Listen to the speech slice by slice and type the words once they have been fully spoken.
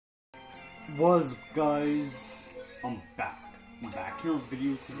What's up, guys? I'm back. I'm back in our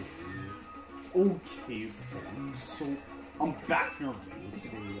video today. Okay, folks. So I'm back in our video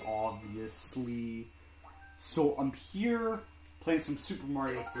today, obviously. So I'm here playing some Super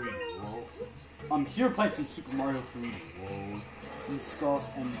Mario 3D World. I'm here playing some Super Mario 3D World and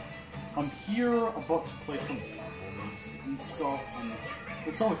stuff, and I'm here about to play some levels and stuff, and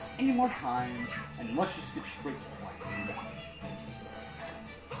let's not waste any more time, and let's just get straight to playing.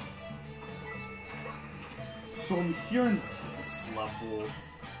 So I'm here in this level.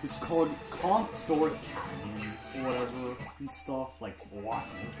 It's called Contour Canyon or whatever and stuff, like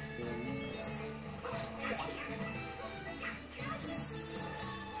waterfalls.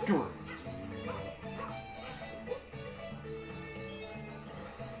 Screw.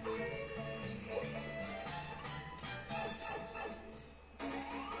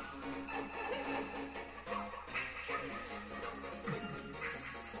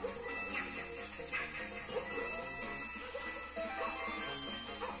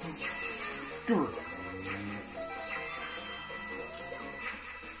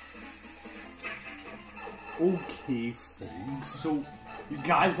 Okay, folks, so you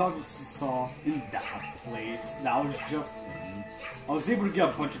guys obviously saw in that place, that was just in, I was able to get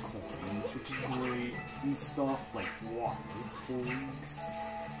a bunch of coins, which is great, and stuff like waterfalls.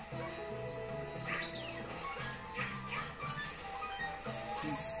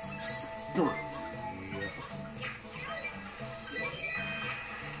 Great.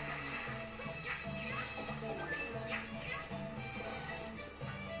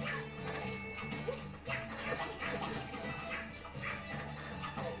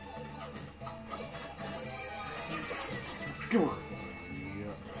 Good.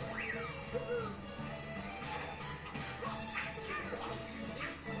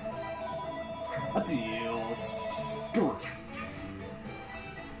 Adios. Good.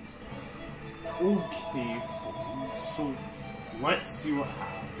 Okay, folks. So let's see what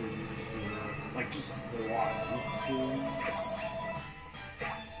happens here. Like just waterfalls.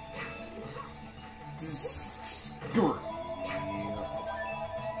 Good.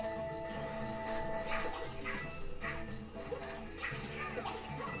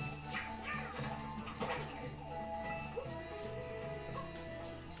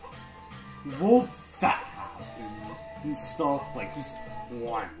 Won't that happen? And stuff, like, just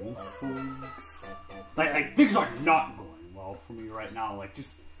waterfalls. Like, things are not going well for me right now, like,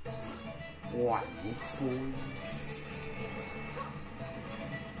 just waterfalls.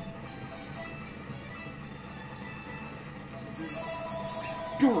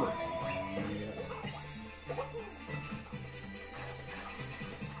 Screw.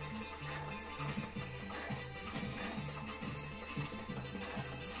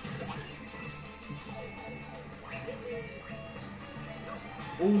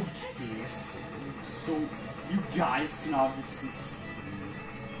 Okay, so you guys can obviously see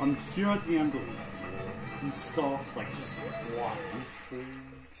I'm here at the end of the level and stuff, like just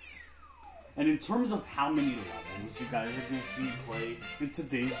waterfalls. And in terms of how many levels you guys are gonna see me play in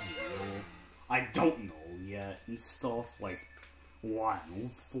today's video, I don't know yet and stuff, like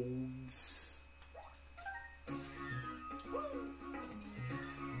waterfalls.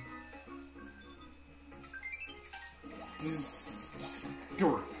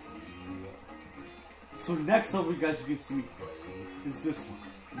 Good. So the next level you guys are gonna see me play is this one.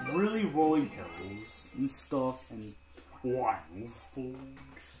 Really rolling hills and stuff and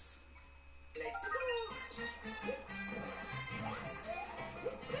waterfalls.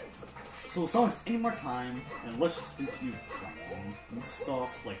 So let's not waste any more time and let's just continue playing and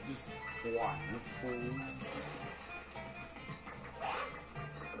stuff, like just waterfalls.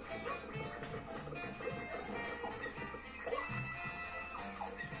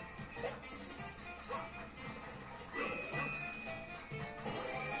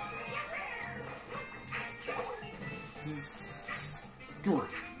 Good.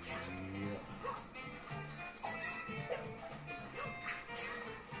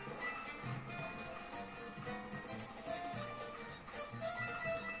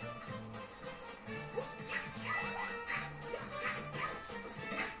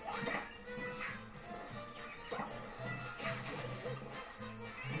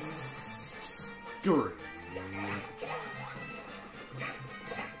 Good.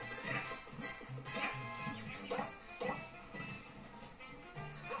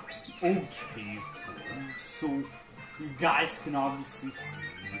 Okay, folks, so you guys can obviously see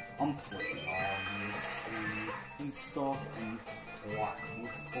I'm playing, obviously, and stuff, and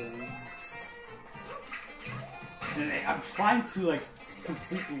waterfalls. And I'm trying to, like,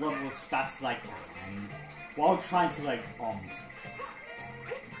 complete the level as fast as I can, while trying to, like,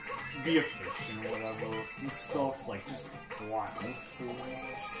 be efficient or whatever and stuff, like just blind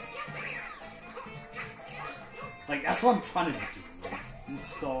force. Like that's what I'm trying to do and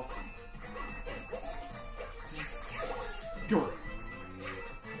stuff. Good.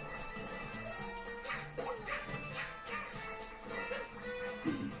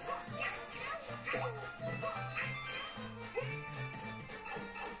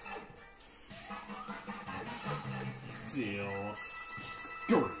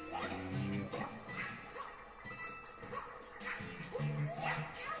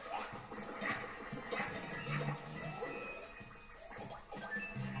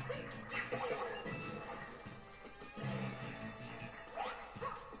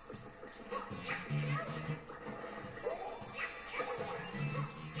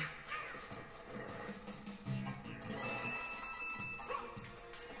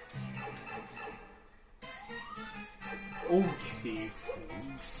 Okay,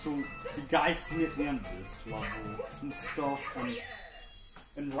 folks, so you guys see me at the end of this level and stuff,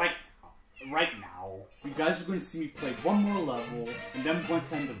 and right now, you guys are going to see me play one more level, and then I'm going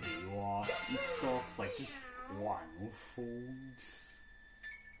to end the video off and stuff, like just wow, folks.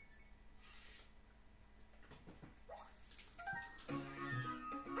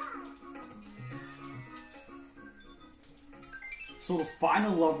 So the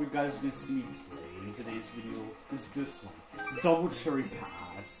final level you guys are going to see me play in today's video is this one. Double Cherry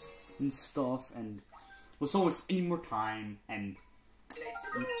Pass and stuff, and let's don't waste any more time, and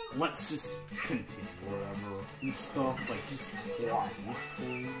let's just continue whatever and stuff, like just wow,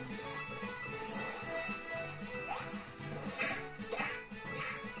 folks.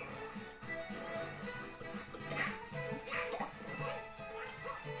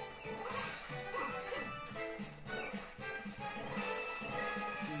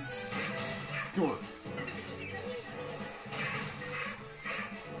 Good.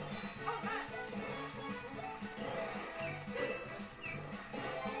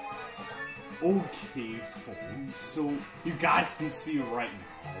 Okay, folks, so you guys can see right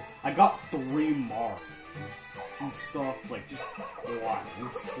now, I got 3 marks and stuff, like just wow,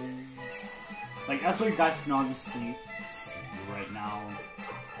 folks. Like that's what you guys can obviously see right now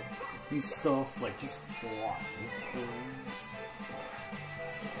and stuff, like just wow, folks.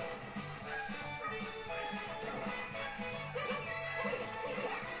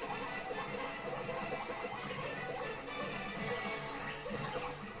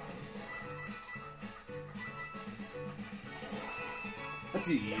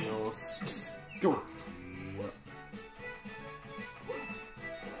 Adios. Just go.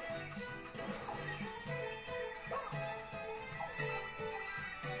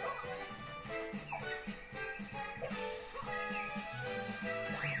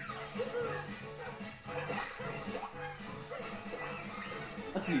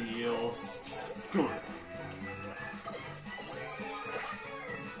 Adios. Just go.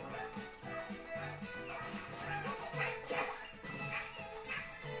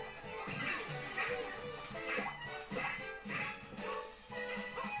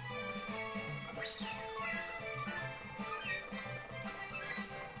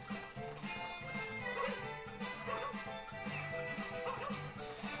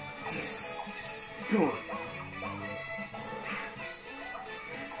 Good.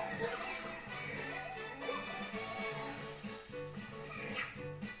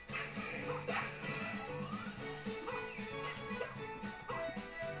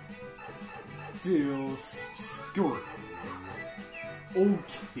 Deals. Good.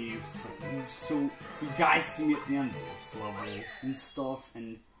 Okay, folks, so you guys see me at the end of this level and stuff,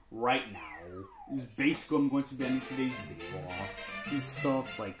 and right now is basically I'm going to be ending today's video off and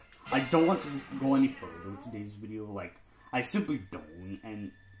stuff. Like, I don't want to go any further with today's video, like, I simply don't,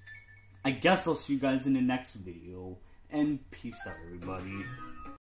 and I guess I'll see you guys in the next video, and peace out, everybody.